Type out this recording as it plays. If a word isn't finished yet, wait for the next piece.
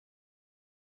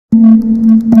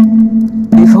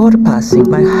Before passing,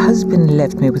 my husband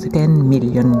left me with $10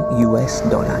 million US.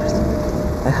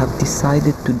 I have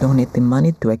decided to donate the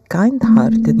money to a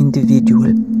kind-hearted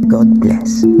individual. God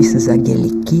bless. Mrs.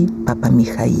 Angeliki Papa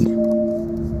Michail.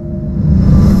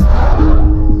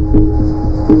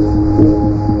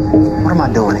 What am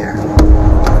I doing here?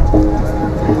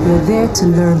 You're there to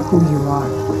learn who you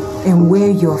are and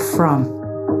where you're from.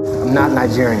 I'm not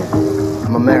Nigerian.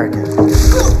 I'm American.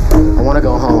 I want to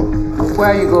go home. Where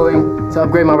are you going? To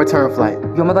upgrade my return flight.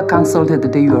 Your mother canceled it the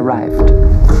day you arrived.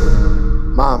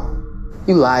 Mom,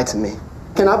 you lied to me.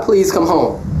 Can I please come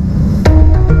home?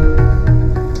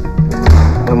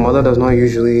 My mother does not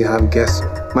usually have guests.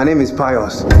 My name is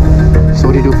Pius. So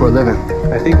what do you do for a living?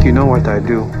 I think you know what I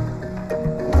do.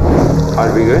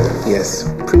 Are we good?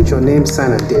 Yes. Print your name,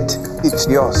 sign, and date. It's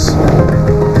yours.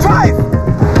 Drive!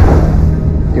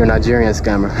 You're a Nigerian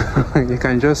scammer. You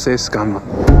can just say scammer.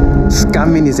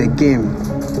 Scamming is a game.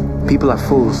 People are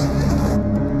fools.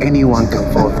 Anyone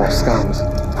can fall for scams.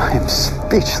 I am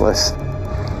speechless.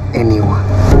 Anyone.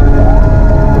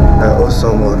 I owe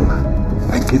someone.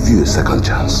 I give you a second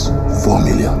chance. 4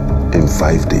 million in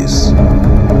 5 days.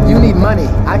 You need money.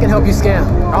 I can help you scam.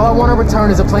 All I want to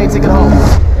return is a plane ticket home.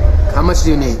 How much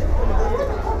do you need?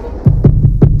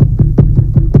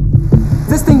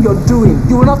 This thing you're doing,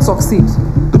 you will not succeed.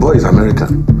 The boy is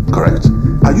American, correct?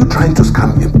 Are you trying to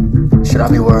scam him? Should I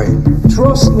be worried?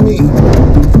 Trust me.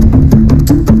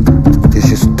 You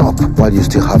should stop while you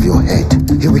still have your head.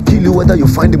 He will kill you whether you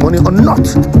find the money or not.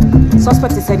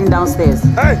 Suspect is heading downstairs.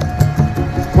 Hey!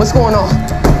 What's going on?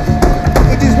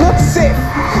 It is not safe.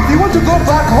 If you want to go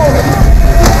back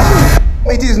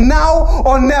home, it is now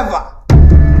or never.